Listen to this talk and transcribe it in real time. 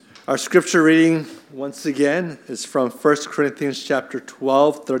Our scripture reading, once again, is from 1 Corinthians chapter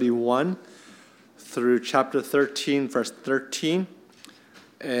 12, 31 through chapter 13, verse 13.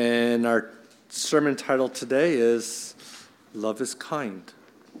 And our sermon title today is Love is Kind.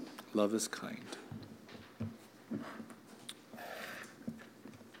 Love is Kind.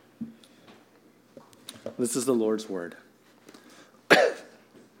 This is the Lord's word.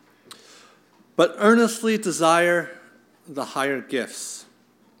 But earnestly desire the higher gifts,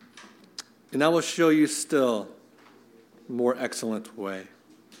 and I will show you still more excellent way.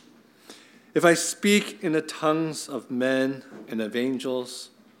 If I speak in the tongues of men and of angels,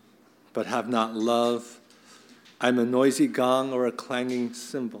 but have not love, I am a noisy gong or a clanging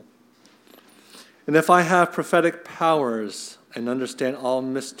cymbal. And if I have prophetic powers and understand all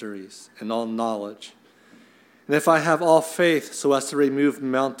mysteries and all knowledge, and if I have all faith so as to remove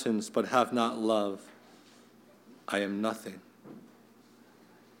mountains, but have not love, I am nothing.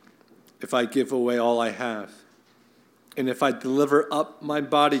 If I give away all I have, and if I deliver up my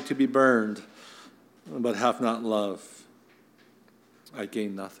body to be burned, but have not love, I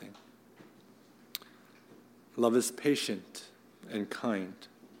gain nothing. Love is patient and kind.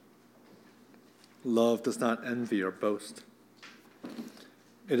 Love does not envy or boast.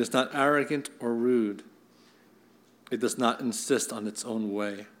 It is not arrogant or rude. It does not insist on its own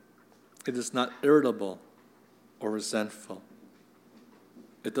way. It is not irritable or resentful.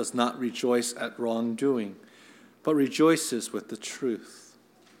 It does not rejoice at wrongdoing, but rejoices with the truth.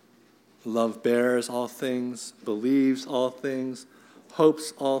 Love bears all things, believes all things,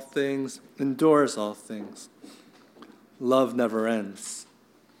 hopes all things, endures all things. Love never ends.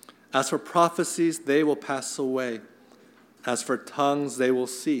 As for prophecies, they will pass away. As for tongues, they will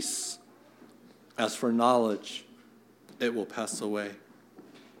cease. As for knowledge, it will pass away.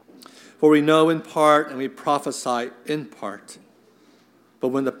 For we know in part and we prophesy in part. But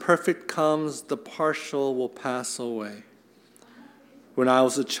when the perfect comes, the partial will pass away. When I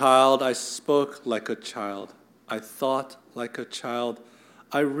was a child, I spoke like a child. I thought like a child.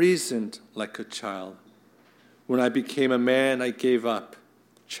 I reasoned like a child. When I became a man, I gave up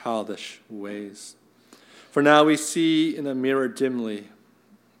childish ways. For now we see in a mirror dimly,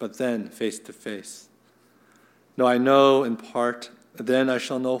 but then face to face. No, I know in part, then I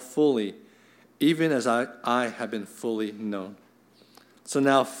shall know fully, even as I have been fully known. So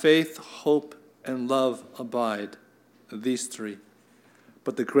now faith, hope, and love abide, these three.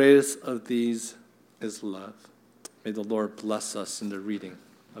 But the greatest of these is love. May the Lord bless us in the reading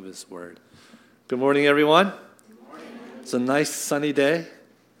of his word. Good morning, everyone. Good morning. It's a nice sunny day.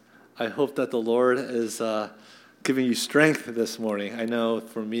 I hope that the Lord is giving you strength this morning. I know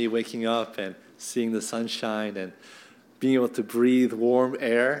for me, waking up and seeing the sunshine and being able to breathe warm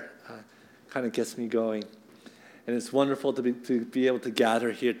air kind of gets me going. And it's wonderful to be able to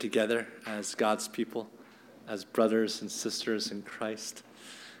gather here together as God's people, as brothers and sisters in Christ,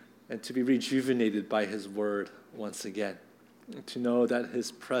 and to be rejuvenated by his word once again, and to know that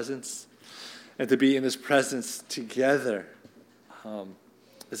his presence and to be in his presence together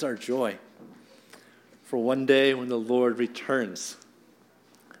is our joy. For one day when the Lord returns,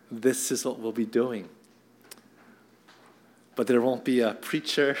 this is what we'll be doing. But there won't be a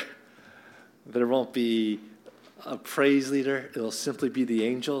preacher, there won't be a praise leader. It'll simply be the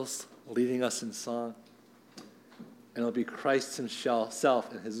angels leading us in song. And it'll be Christ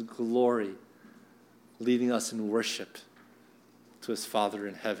himself in his glory leading us in worship to his Father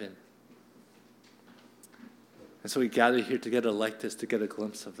in heaven. And so we gather here together like this to get a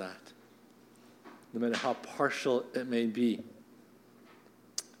glimpse of that, no matter how partial it may be.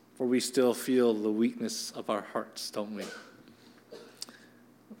 For we still feel the weakness of our hearts, don't we?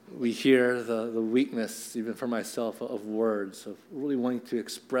 We hear the weakness, even for myself, of words, of really wanting to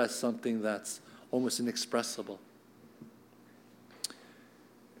express something that's almost inexpressible.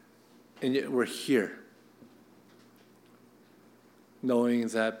 And yet we're here, knowing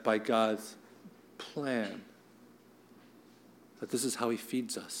that by God's plan, that this is how he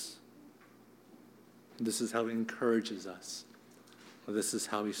feeds us. This is how he encourages us. This is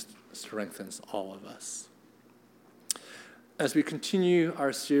how he strengthens all of us. As we continue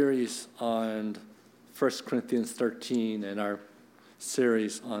our series on 1 Corinthians 13 and our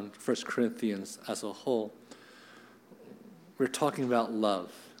series on 1 Corinthians as a whole, we're talking about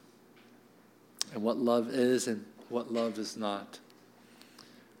love and what love is and what love is not.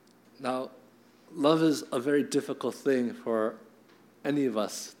 Now, love is a very difficult thing for any of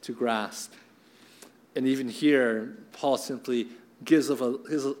us to grasp. And even here, Paul simply gives us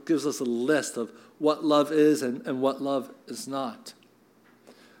a list of what love is and what love is not.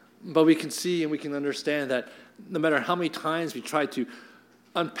 But we can see and we can understand that no matter how many times we try to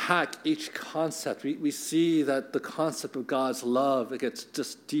unpack each concept, we see that the concept of God's love, it gets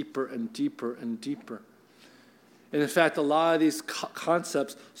just deeper and deeper and deeper. And in fact, a lot of these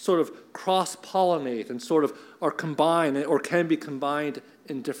concepts sort of cross-pollinate and sort of are combined or can be combined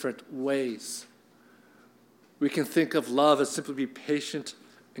in different ways. We can think of love as simply be patient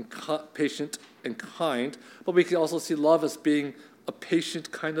and kind, but we can also see love as being a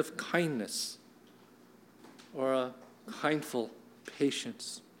patient kind of kindness or a kindful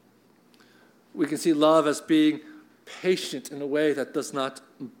patience. We can see love as being patient in a way that does not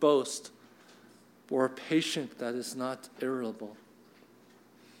boast, or a patient that is not irritable.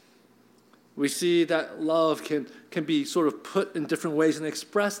 We see that love can be sort of put in different ways and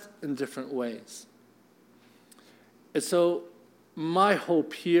expressed in different ways. And so my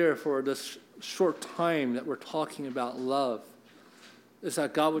hope here for this short time that we're talking about love is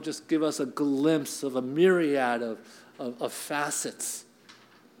that God would just give us a glimpse of a myriad of facets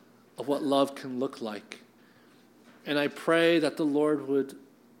of what love can look like. And I pray that the Lord would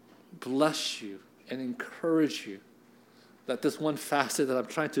bless you and encourage you, that this one facet that I'm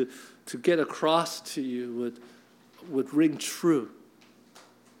trying to get across to you would ring true.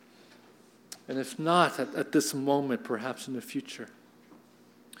 And if not, at this moment, perhaps in the future.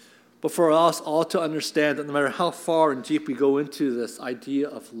 But for us all to understand that no matter how far and deep we go into this idea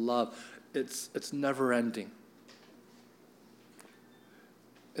of love, it's never ending.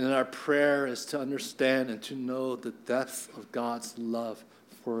 And our prayer is to understand and to know the depth of God's love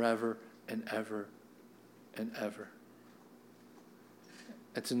forever and ever and ever.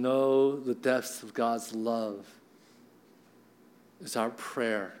 And to know the depths of God's love is our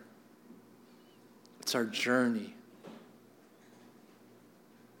prayer. It's our journey.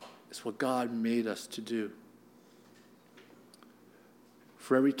 It's what God made us to do.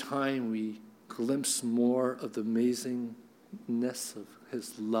 For every time we glimpse more of the amazingness of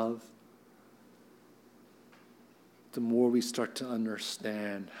His love, the more we start to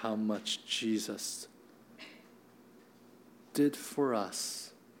understand how much Jesus did for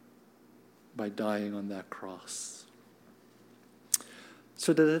us by dying on that cross.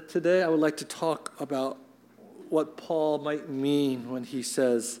 So today I would like to talk about what Paul might mean when he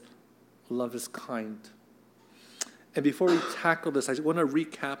says, love is kind. And before we tackle this, I want to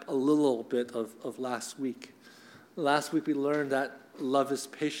recap a little bit of last week. Last week we learned that love is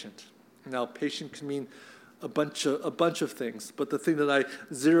patient. Now, patient can mean a bunch of things, but the thing that I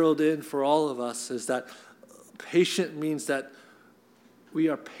zeroed in for all of us is that patient means that we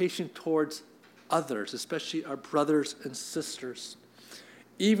are patient towards others, especially our brothers and sisters,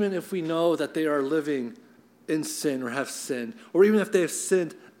 even if we know that they are living in sin or have sinned, or even if they have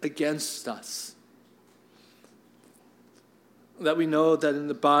sinned against us. That we know that in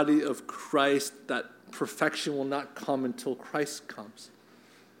the body of Christ, that perfection will not come until Christ comes.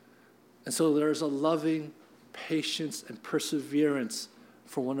 And so there's a loving patience and perseverance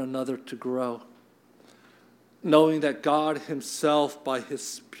for one another to grow, knowing that God Himself, by His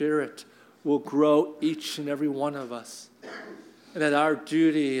Spirit, will grow each and every one of us, and that our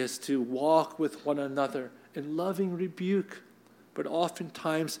duty is to walk with one another in loving rebuke, but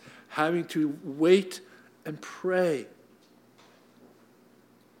oftentimes having to wait and pray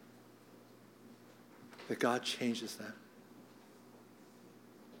that God changes that.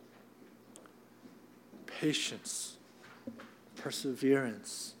 Patience,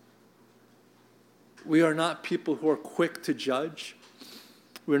 perseverance. We are not people who are quick to judge.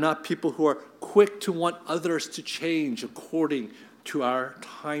 We're not people who are quick to want others to change according to our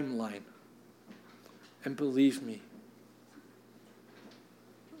timeline. And believe me,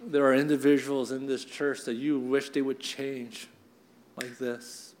 there are individuals in this church that you wish they would change like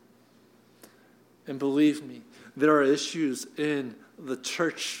this. And believe me, there are issues in the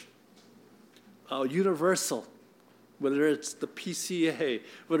church, universal, whether it's the PCA,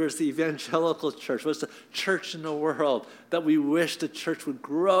 whether it's the evangelical church, whether it's the church in the world, that we wish the church would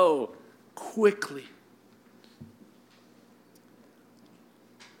grow quickly.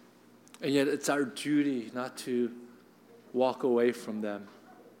 And yet it's our duty not to walk away from them,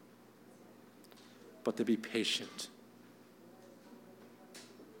 but to be patient,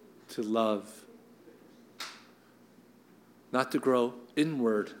 to love, not to grow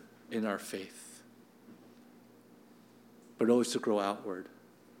inward in our faith, but always to grow outward,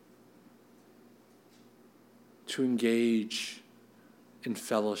 to engage in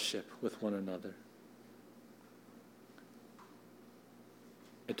fellowship with one another,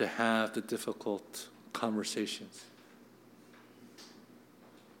 and to have the difficult conversations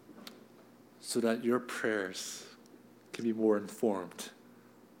so that your prayers can be more informed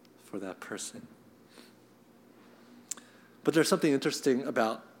for that person. But there's something interesting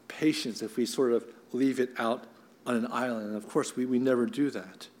about patience if we sort of leave it out on an island. And of course, we never do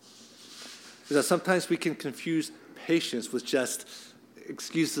that. Is that sometimes we can confuse patience with just,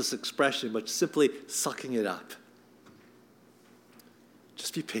 excuse this expression, but simply sucking it up.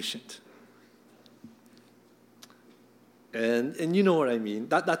 Just be patient. And you know what I mean.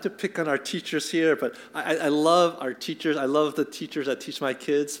 Not to pick on our teachers here, but I love our teachers. I love the teachers that teach my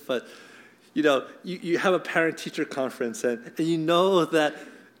kids. But, you have a parent-teacher conference, and you know that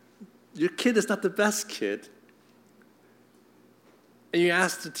your kid is not the best kid. And you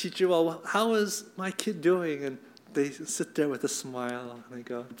ask the teacher, well, how is my kid doing? And they sit there with a smile, and they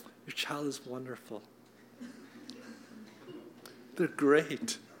go, your child is wonderful. They're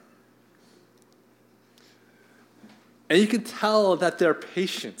great. And you can tell that their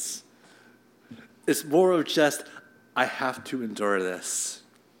patience is more of just, I have to endure this.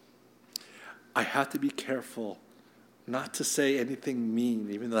 I have to be careful not to say anything mean,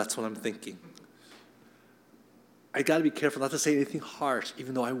 even though that's what I'm thinking. I got to be careful not to say anything harsh,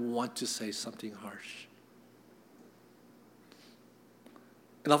 even though I want to say something harsh.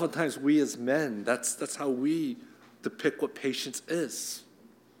 And oftentimes we as men, that's how we depict what patience is.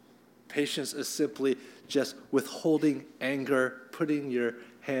 Patience is simply just withholding anger, putting your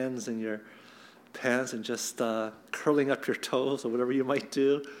hands in your pants and just curling up your toes or whatever you might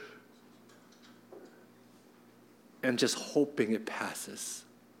do, and just hoping it passes.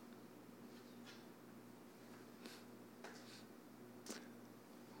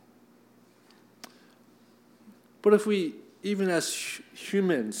 But if we, even as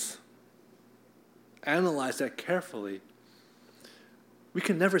humans, analyze that carefully, we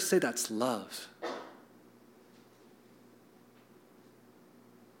can never say that's love.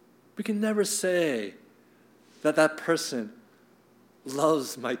 We can never say that that person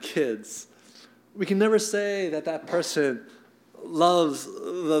loves my kids. We can never say that that person loves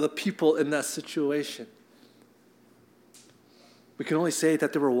the people in that situation. We can only say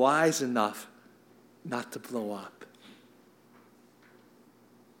that they were wise enough not to blow up.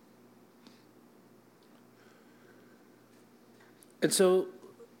 And so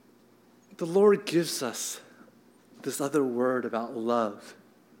the Lord gives us this other word about love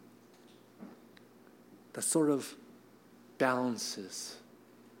that sort of balances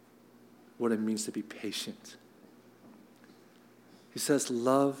what it means to be patient. He says,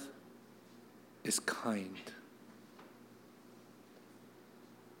 love is kind.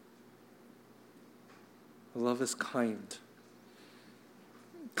 Love is kind.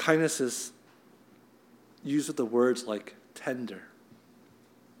 Kindness is used with the words like tender,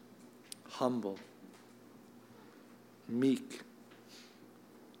 humble, meek,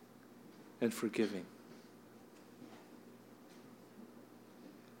 and forgiving.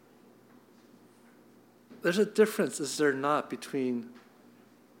 There's a difference, is there not, between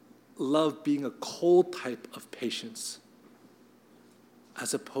love being a cold type of patience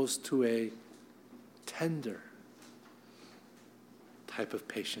as opposed to a tender type of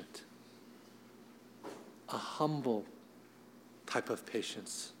patient, a humble type of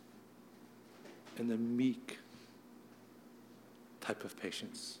patience, and a meek type of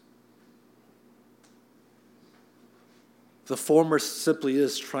patience. The former simply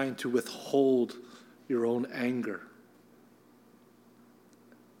is trying to withhold your own anger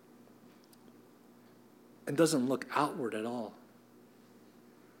and doesn't look outward at all,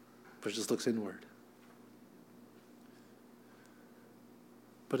 but just looks inward.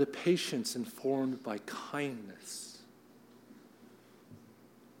 But a patience informed by kindness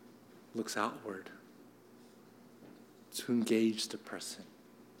looks outward to engage the person,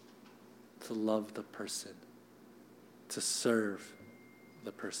 to love the person, to serve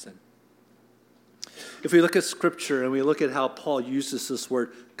the person. If we look at Scripture and we look at how Paul uses this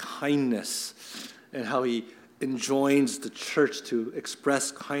word kindness and how he enjoins the church to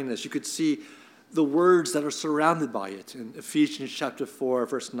express kindness, you could see the words that are surrounded by it. In Ephesians chapter 4,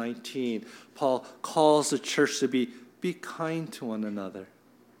 verse 19, Paul calls the church to be kind to one another,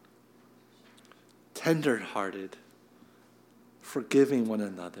 tender-hearted, forgiving one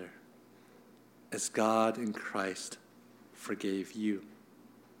another, as God in Christ forgave you.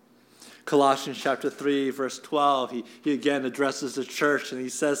 Colossians chapter 3, verse 12, he again addresses the church and he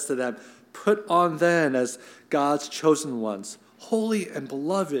says to them, put on then as God's chosen ones, holy and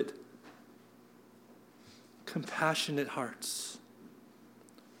beloved, compassionate hearts,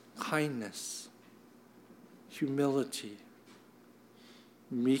 kindness, humility,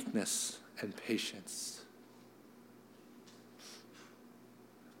 meekness, and patience.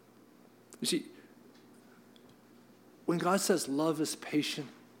 You see, when God says love is patient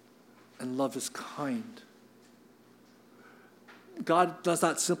and love is kind, God does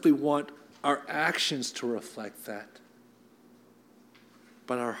not simply want our actions to reflect that,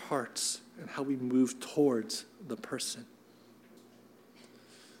 but our hearts and how we move towards the person.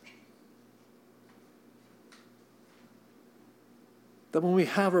 That when we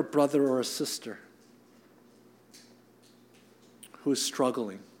have a brother or a sister who is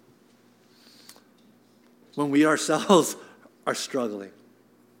struggling, when we ourselves are struggling,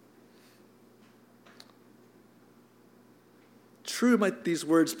 true might these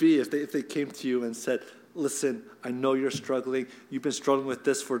words be if they came to you and said, listen, I know you're struggling. You've been struggling with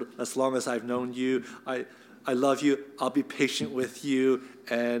this for as long as I've known you. I love you. I'll be patient with you.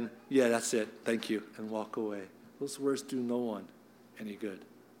 And yeah, that's it. Thank you. And walk away. Those words do no one any good.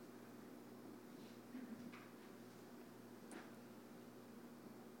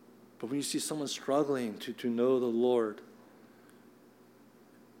 But when you see someone struggling to know the Lord,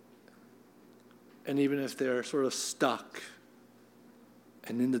 and even if they're sort of stuck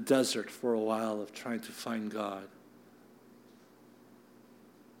and in the desert for a while of trying to find God,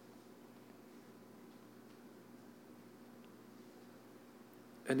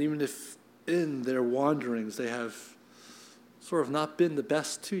 and even if in their wanderings they have sort of not been the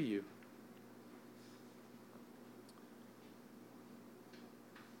best to you,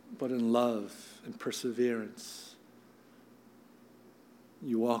 but in love and perseverance,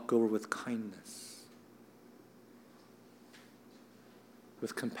 you walk over with kindness,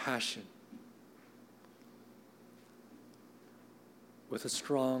 with compassion, with a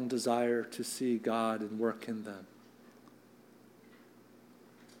strong desire to see God and work in them.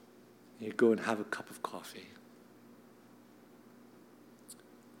 You go and have a cup of coffee.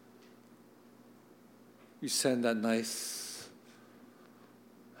 You send that nice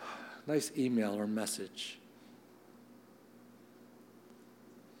email or message.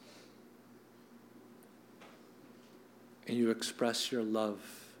 And you express your love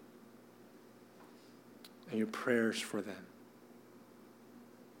and your prayers for them.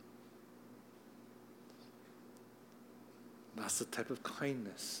 That's the type of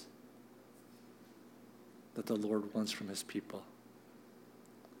kindness that the Lord wants from his people.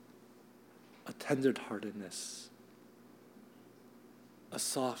 A tenderheartedness, a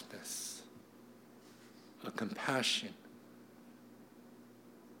softness, a compassion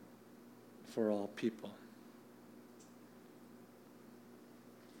for all people.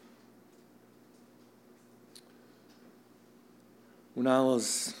 When I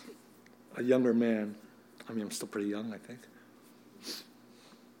was a younger man, I'm still pretty young, I think.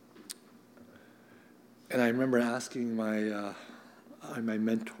 And I remember asking my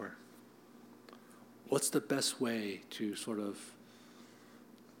mentor, what's the best way to sort of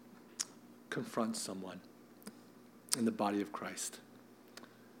confront someone in the body of Christ?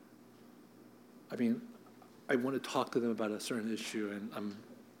 I want to talk to them about a certain issue, and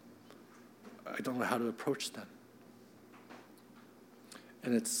I don't know how to approach them.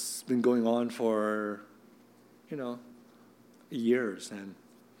 And it's been going on for, years. And,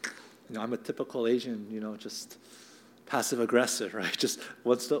 I'm a typical Asian, just passive aggressive, right? Just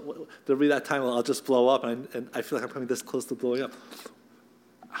once there'll be that time I'll just blow up, and I feel like I'm coming this close to blowing up.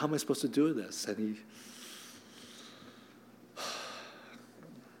 How am I supposed to do this? And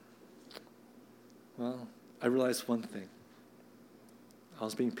well, I realized one thing. I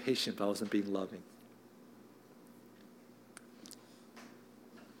was being patient, but I wasn't being loving.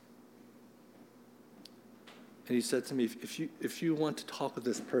 And he said to me, if you want to talk with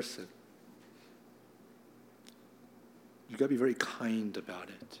this person, you got to be very kind about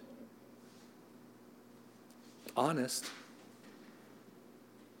it. Honest,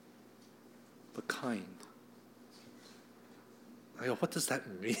 but kind. I go, what does that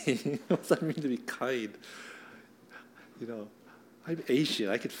mean? What does that mean to be kind? I'm Asian.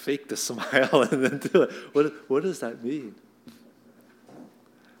 I could fake the smile and then do it. What does that mean?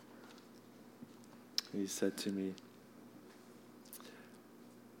 He said to me,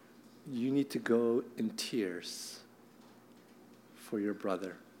 you need to go in tears for your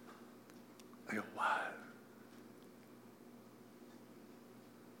brother. I go, what?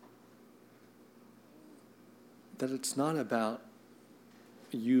 That it's not about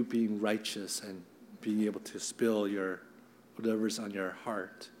you being righteous and being able to spill whatever's on your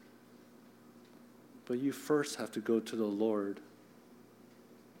heart. But you first have to go to the Lord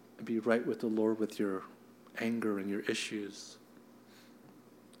and be right with the Lord with your anger and your issues.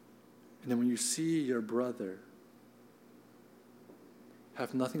 And then when you see your brother,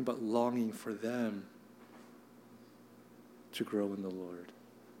 have nothing but longing for them to grow in the Lord.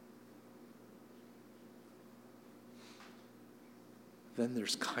 Then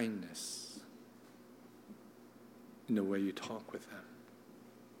there's kindness. in the way you talk with them.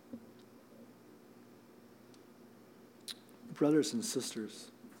 Brothers and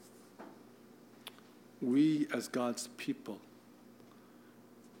sisters, we as God's people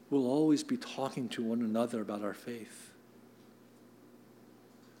will always be talking to one another about our faith.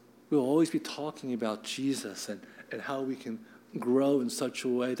 We'll always be talking about Jesus and how we can grow in such a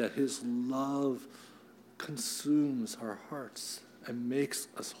way that his love consumes our hearts and makes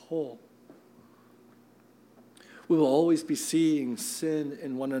us whole. We will always be seeing sin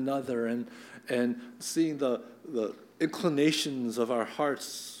in one another and seeing the inclinations of our hearts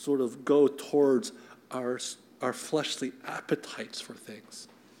sort of go towards our fleshly appetites for things.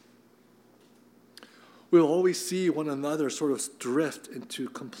 We'll always see one another sort of drift into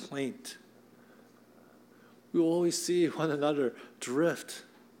complaint. We will always see one another drift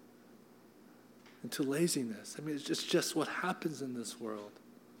into laziness. I mean, it's just what happens in this world.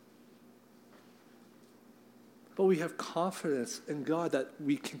 But we have confidence in God that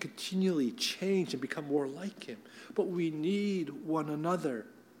we can continually change and become more like him. But we need one another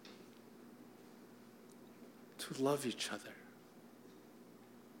to love each other,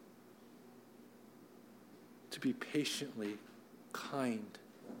 to be patiently kind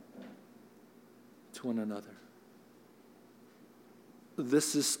to one another.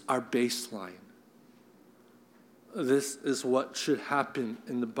 This is our baseline. This is what should happen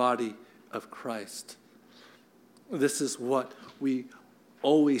in the body of Christ. This is what we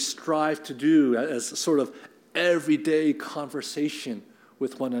always strive to do as sort of everyday conversation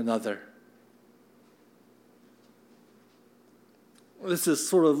with one another. This is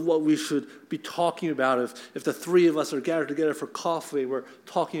sort of what we should be talking about. If the three of us are gathered together for coffee, we're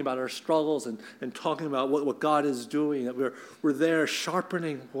talking about our struggles and talking about what God is doing, that we're there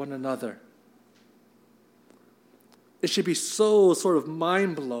sharpening one another. It should be so sort of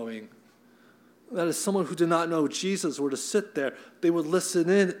mind-blowing that if someone who did not know Jesus were to sit there, they would listen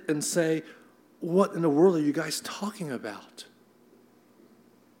in and say, "What in the world are you guys talking about?"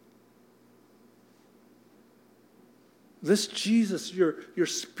 This Jesus you're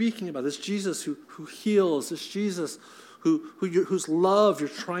speaking about, this Jesus who heals, this Jesus whose love you're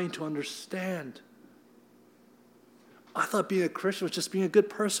trying to understand. I thought being a Christian was just being a good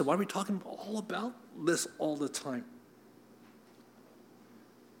person. Why are we talking all about this all the time?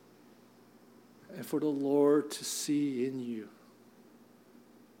 And for the Lord to see in you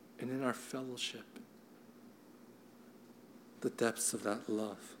and in our fellowship the depths of that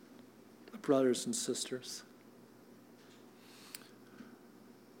love. Brothers and sisters,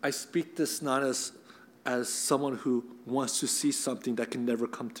 I speak this not as someone who wants to see something that can never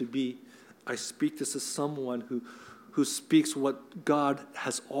come to be. I speak this as someone who speaks what God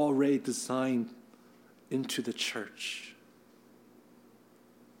has already designed into the church.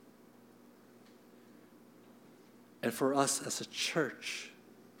 And for us as a church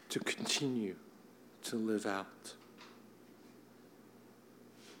to continue to live out.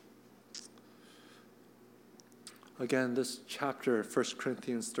 Again, this chapter, 1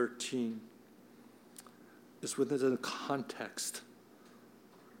 Corinthians 13, is within the context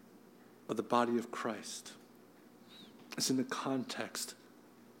of the body of Christ. It's in the context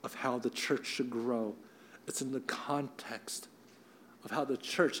of how the church should grow. It's in the context of how the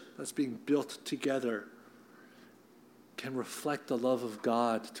church that's being built together can reflect the love of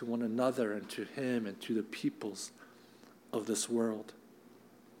God to one another and to him and to the peoples of this world.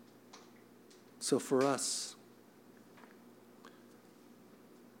 So for us,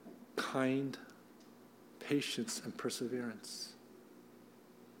 kind, patience, and perseverance.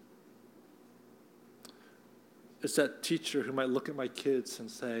 It's that teacher who might look at my kids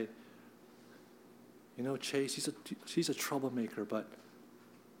and say, "You know, Chase, he's a troublemaker, but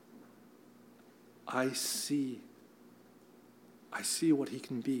I see what he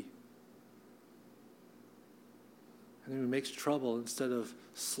can be." And then he makes trouble, instead of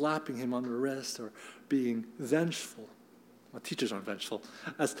slapping him on the wrist or being vengeful. Well, teachers aren't vengeful,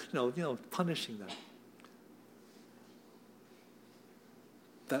 as punishing them.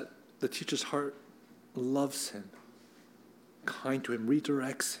 That the teacher's heart loves him, kind to him,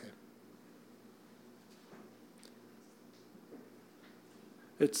 redirects him.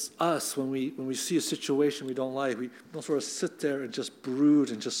 It's us when we see a situation we don't like, we don't sort of sit there and just brood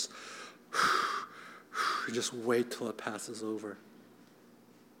and just wait till it passes over.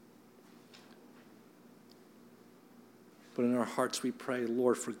 But in our hearts we pray,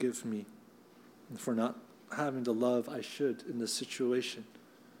 "Lord, forgive me for not having the love I should in this situation.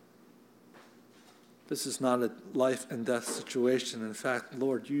 This is not a life and death situation. In fact,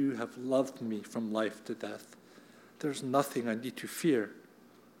 Lord, you have loved me from life to death. There's nothing I need to fear."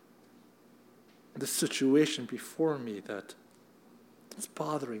 this situation before me that is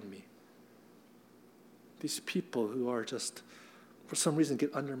bothering me. These people who are just, for some reason,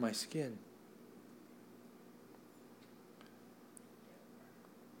 get under my skin.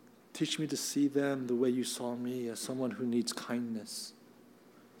 Teach me to see them the way you saw me, as someone who needs kindness.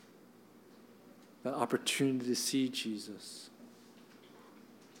 That opportunity to see Jesus.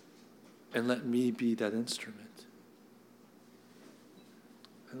 And let me be that instrument.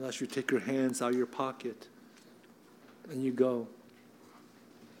 Unless you take your hands out of your pocket and you go.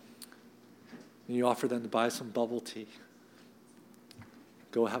 And you offer them to buy some bubble tea.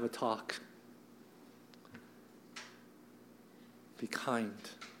 Go have a talk. Be kind.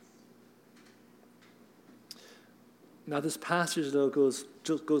 Now this passage, though, goes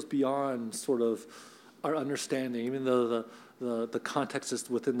beyond sort of our understanding, even though the context is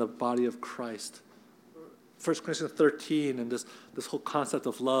within the body of Christ. 1 Corinthians 13 and this whole concept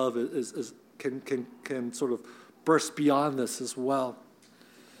of love can sort of burst beyond this as well.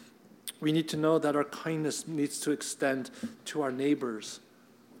 We need to know that our kindness needs to extend to our neighbors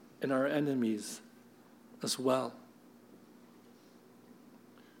and our enemies as well.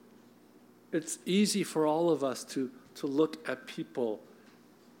 It's easy for all of us to look at people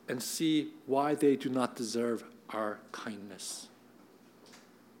and see why they do not deserve our kindness.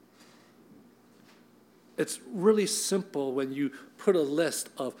 It's really simple when you put a list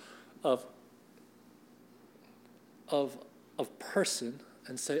of person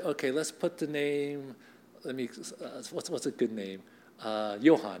and say, okay, let's put the name. What's a good name?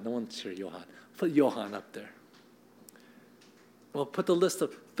 Johan. No one's sure Johan. Put Johan up there. We'll put the list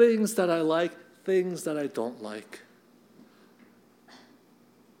of things that I like, things that I don't like.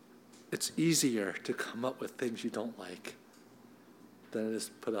 It's easier to come up with things you don't like than it is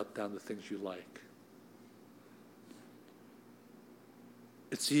to put up down the things you like.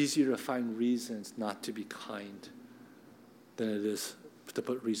 It's easier to find reasons not to be kind than it is to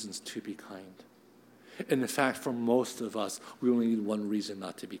put reasons to be kind. And in fact, for most of us, we only need one reason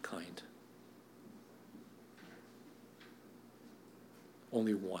not to be kind.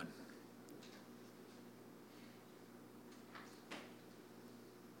 Only one.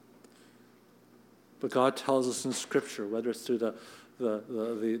 But God tells us in Scripture, whether it's through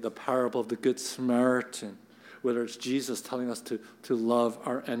the parable of the Good Samaritan, whether it's Jesus telling us to love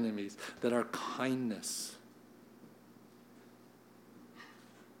our enemies, that our kindness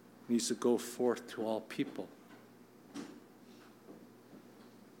needs to go forth to all people.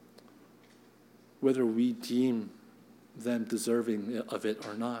 Whether we deem them deserving of it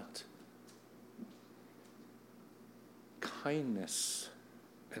or not. Kindness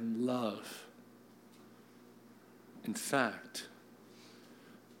and love, in fact,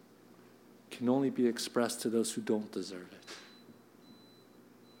 can only be expressed to those who don't deserve it.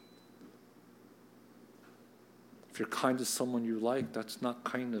 If you're kind to someone you like, that's not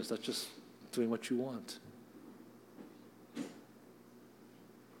kindness. That's just doing what you want.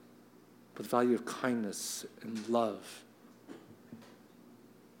 But the value of kindness and love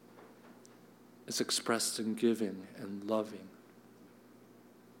is expressed in giving and loving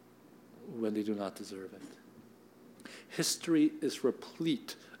when they do not deserve it. History is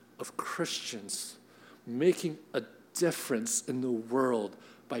replete of Christians making a difference in the world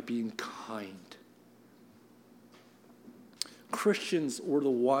by being kind. Christians were the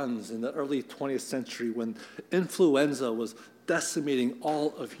ones in the early 20th century when influenza was decimating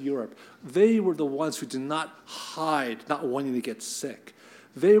all of Europe. They were the ones who did not hide, not wanting to get sick.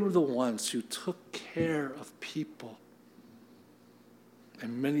 They were the ones who took care of people.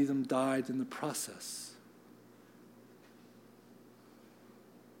 And many of them died in the process.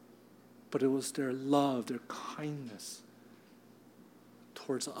 But it was their love, their kindness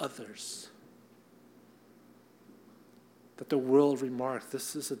towards others that the world remarked,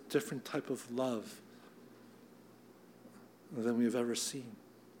 this is a different type of love than we've ever seen.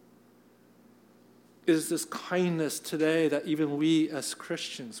 It is this kindness today that even we as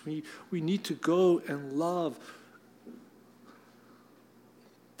Christians, we need to go and love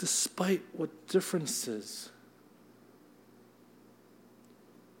despite what differences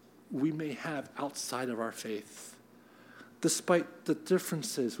we may have outside of our faith, despite the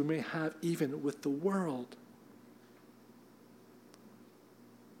differences we may have even with the world.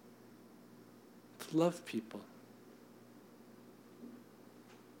 To love people.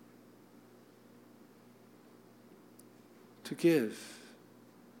 To give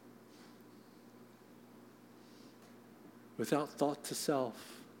without thought to self,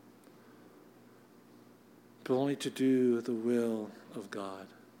 but only to do the will of God.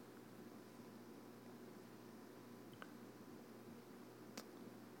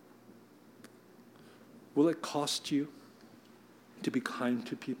 Will it cost you to be kind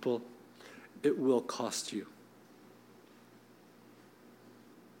to people? It will cost you.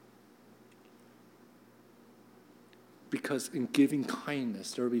 Because in giving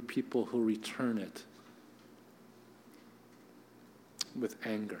kindness, there will be people who return it with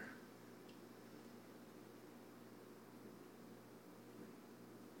anger.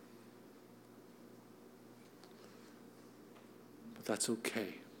 But that's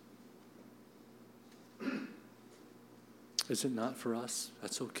okay. Is it not for us?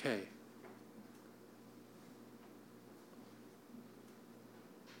 That's okay.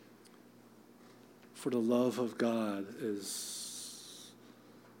 For the love of God is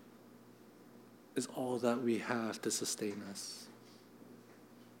all that we have to sustain us.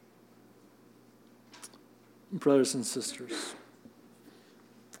 Brothers and sisters,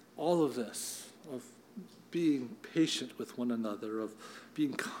 all of this, of being patient with one another, of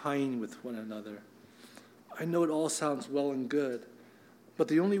being kind with one another, I know it all sounds well and good, but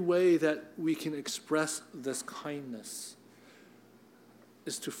the only way that we can express this kindness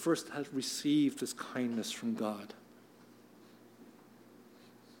is to first have received this kindness from God.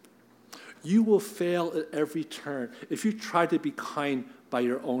 You will fail at every turn if you try to be kind by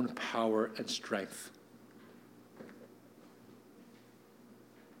your own power and strength.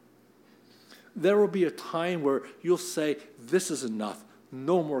 There will be a time where you'll say, this is enough,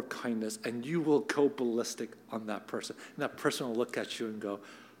 no more kindness, and you will go ballistic on that person. And that person will look at you and go,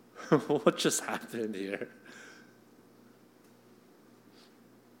 what just happened here?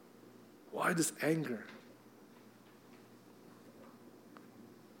 Why this anger?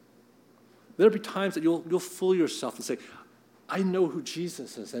 There'll be times that you'll fool yourself and say, I know who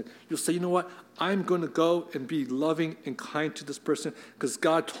Jesus is. And you'll say, you know what? I'm going to go and be loving and kind to this person because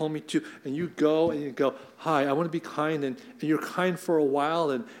God told me to. And you go and you go, hi, I want to be kind. And you're kind for a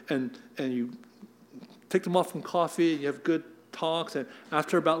while and you take them off from coffee and you have good talks. And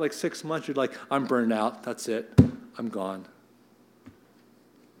after about like 6 months, you're like, I'm burned out. That's it. I'm gone.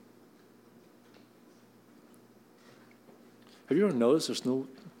 Have you ever noticed there's no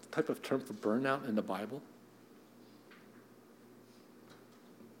type of term for burnout in the Bible?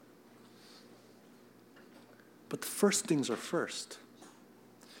 But the first things are first.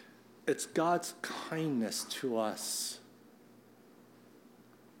 It's God's kindness to us,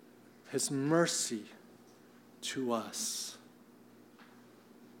 His mercy to us,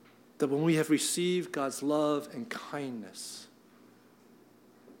 that when we have received God's love and kindness,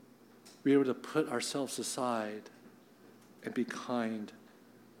 we are able to put ourselves aside and be kind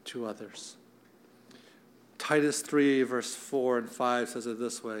to others. Titus 3, verse 4 and 5 says it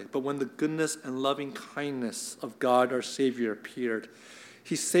this way, but when the goodness and loving kindness of God our Savior appeared,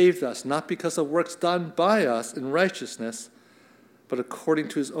 He saved us, not because of works done by us in righteousness, but according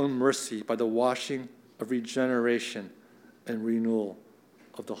to His own mercy by the washing of regeneration and renewal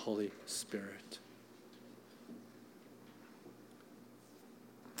of the Holy Spirit.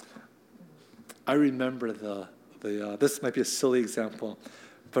 I remember this might be a silly example,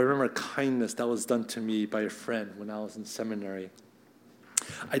 but I remember a kindness that was done to me by a friend when I was in seminary.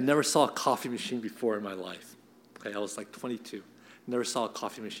 I never saw a coffee machine before in my life. Okay, I was like 22. Never saw a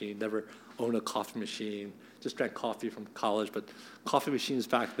coffee machine, never owned a coffee machine, just drank coffee from college. But coffee machines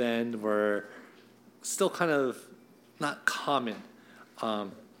back then were still kind of not common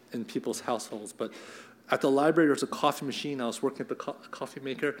in people's households. But at the library, there was a coffee machine. I was working at the coffee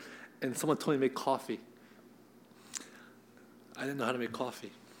maker, and someone told me to make coffee. I didn't know how to make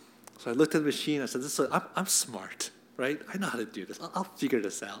coffee. So I looked at the machine. I said, I'm smart, right? I know how to do this. I'll figure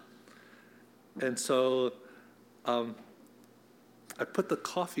this out. And so I put the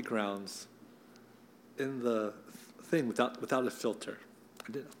coffee grounds in the thing without a filter.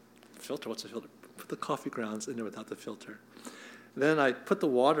 I didn't. Filter? What's a filter? Put the coffee grounds in there without the filter. Then I put the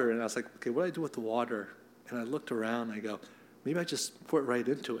water in. I was like, okay, what do I do with the water? And I looked around. And I go, maybe I just pour it right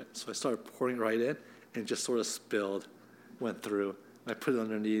into it. So I started pouring it right in, and it just sort of spilled. Went through. I put it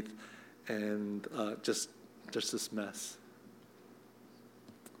underneath, and just this mess.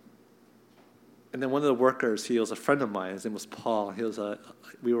 And then one of the workers, he was a friend of mine. His name was Paul. He was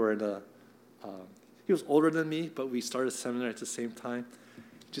he was older than me, but we started seminary at the same time.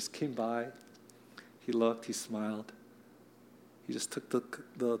 He just came by. He looked. He smiled. He just took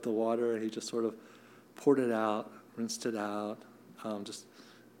the water and he just sort of poured it out, rinsed it out,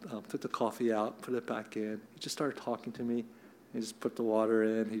 took the coffee out, put it back in. He just started talking to me. He just put the water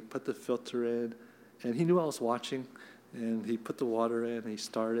in. He put the filter in. And he knew I was watching. And he put the water in. And he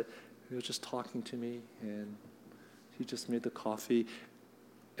started. He was just talking to me. And he just made the coffee.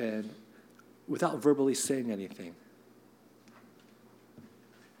 And without verbally saying anything,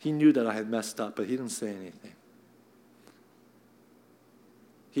 He knew that I had messed up, but he didn't say anything.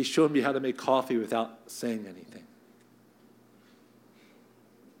 He showed me how to make coffee without saying anything.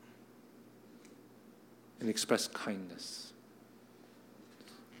 And expressed kindness.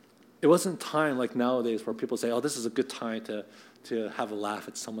 It wasn't time like nowadays where people say, oh, this is a good time to have a laugh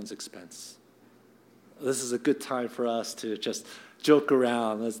at someone's expense. This is a good time for us to just joke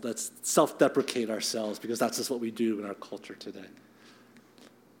around. Let's self-deprecate ourselves because that's just what we do in our culture today.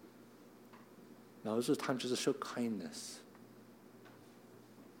 No, this is a time just to show kindness.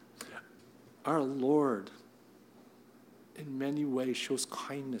 Our Lord, in many ways, shows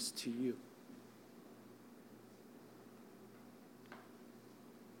kindness to you.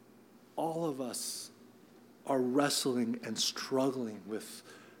 All of us are wrestling and struggling with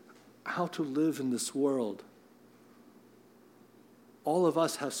how to live in this world. All of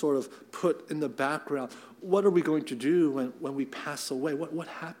us have sort of put in the background, what are we going to do when we pass away? What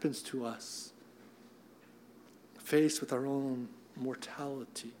happens to us? Faced with our own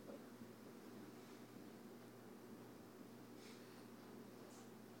mortality.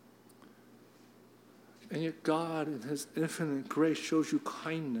 And yet God, in his infinite grace, shows you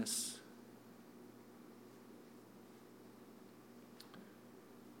kindness.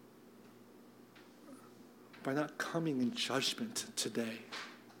 By not coming in judgment today.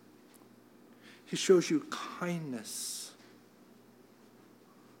 He shows you kindness.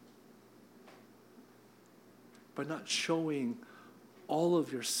 By not showing all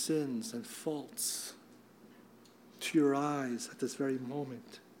of your sins and faults to your eyes at this very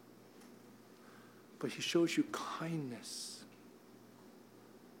moment. But he shows you kindness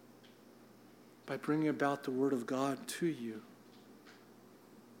by bringing about the Word of God to you,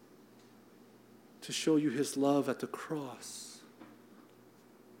 to show you his love at the cross.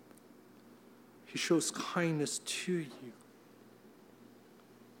 He shows kindness to you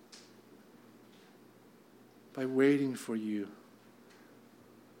by waiting for you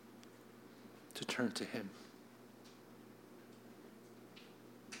to turn to him.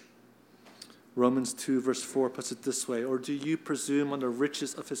 Romans 2 verse 4 puts it this way, or do you presume on the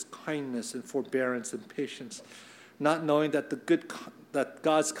riches of his kindness and forbearance and patience, not knowing that that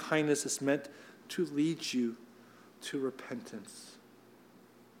God's kindness is meant to lead you to repentance?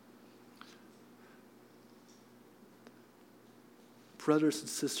 Brothers and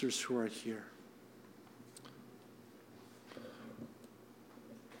sisters who are here,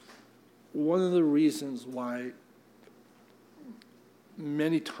 one of the reasons why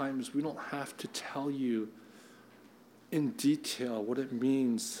many times we don't have to tell you in detail what it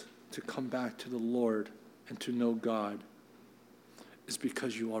means to come back to the Lord and to know God is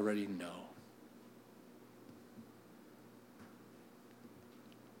because you already know.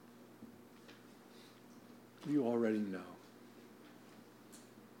 You already know.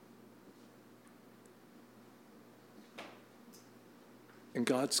 And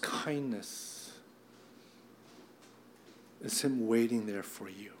God's kindness is him waiting there for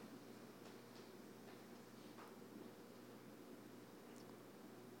you.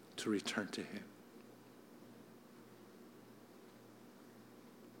 To return to him.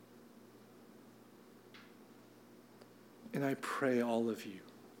 And I pray all of you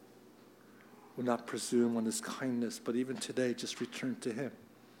will not presume on his kindness, but even today, just return to him.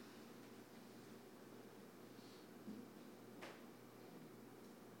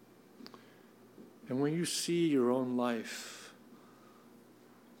 And when you see your own life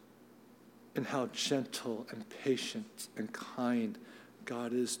and how gentle and patient and kind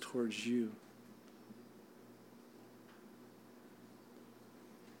God is towards you,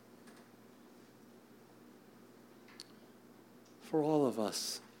 for all of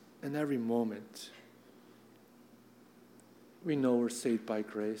us, in every moment, we know we're saved by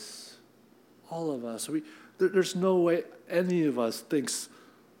grace. All of us. There's no way any of us thinks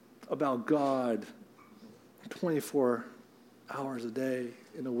about God 24 hours a day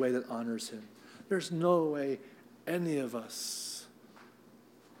in a way that honors him. There's no way any of us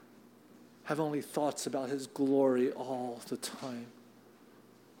have only thoughts about his glory all the time.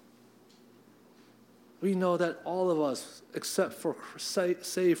 We know that all of us, except for Christ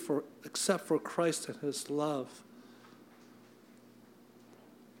and his love,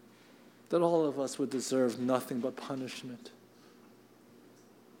 that all of us would deserve nothing but punishment.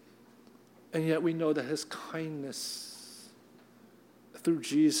 And yet we know that his kindness through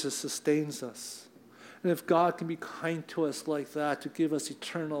Jesus sustains us. And if God can be kind to us like that, to give us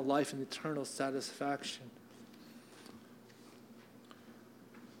eternal life and eternal satisfaction,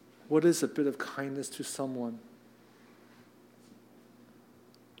 what is a bit of kindness to someone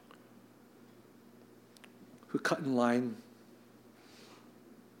who cut in line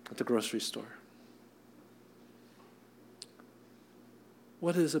at the grocery store?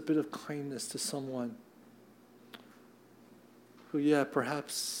 What is a bit of kindness to someone who,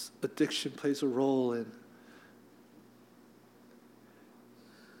 perhaps addiction plays a role in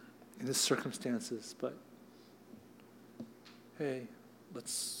his circumstances, but hey,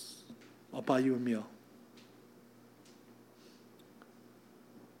 I'll buy you a meal.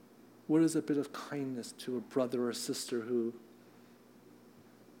 What is a bit of kindness to a brother or sister who,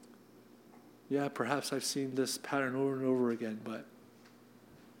 perhaps I've seen this pattern over and over again, but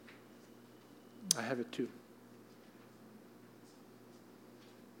I have it too.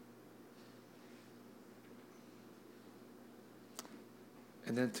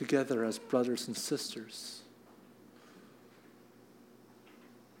 And then together as brothers and sisters,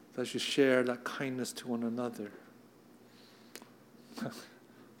 as you share that kindness to one another,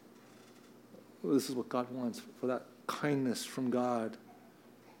 this is what God wants, for that kindness from God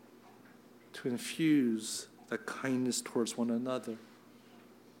to infuse that kindness towards one another,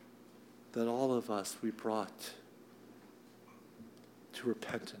 that all of us we brought to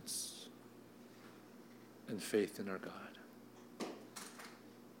repentance and faith in our God.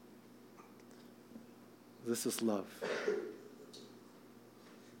 This is love.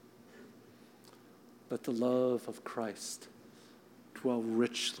 Let the love of Christ dwell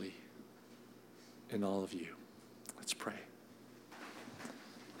richly in all of you. Let's pray.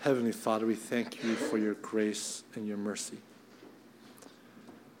 Heavenly Father, we thank you for your grace and your mercy.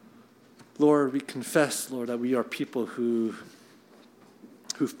 Lord, we confess, Lord, that we are people who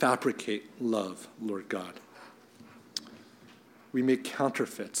fabricate love, Lord God. We make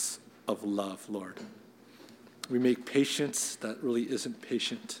counterfeits of love, Lord. We make patience that really isn't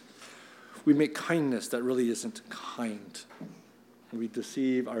patient. We make kindness that really isn't kind. We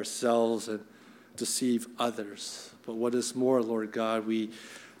deceive ourselves and deceive others. But what is more, Lord God, we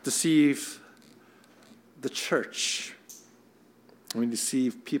deceive the church. We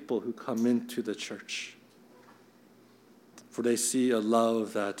deceive people who come into the church. For they see a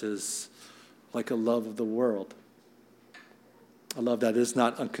love that is like a love of the world. A love that is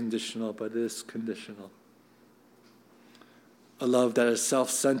not unconditional, but is conditional. A love that is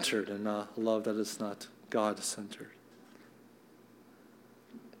self-centered and a love that is not God-centered.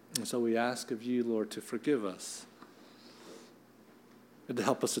 And so we ask of you, Lord, to forgive us and to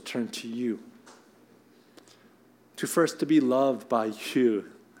help us to turn to you. To be loved by you,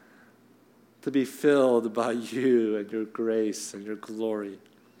 to be filled by you and your grace and your glory.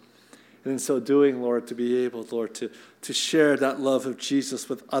 And in so doing, Lord, to be able, Lord, to share that love of Jesus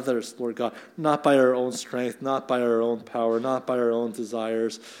with others, Lord God, not by our own strength, not by our own power, not by our own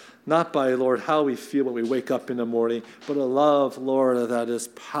desires, not by, Lord, how we feel when we wake up in the morning, but a love, Lord, that is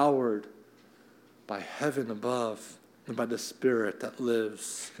powered by heaven above and by the Spirit that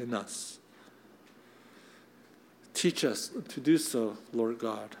lives in us. Teach us to do so, Lord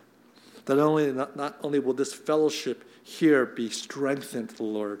God, that not only will this fellowship here be strengthened,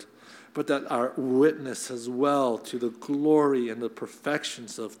 Lord, but that our witness as well to the glory and the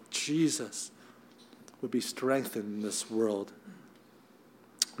perfections of Jesus would be strengthened in this world.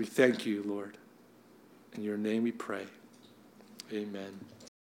 We thank you, Lord. In your name we pray. Amen.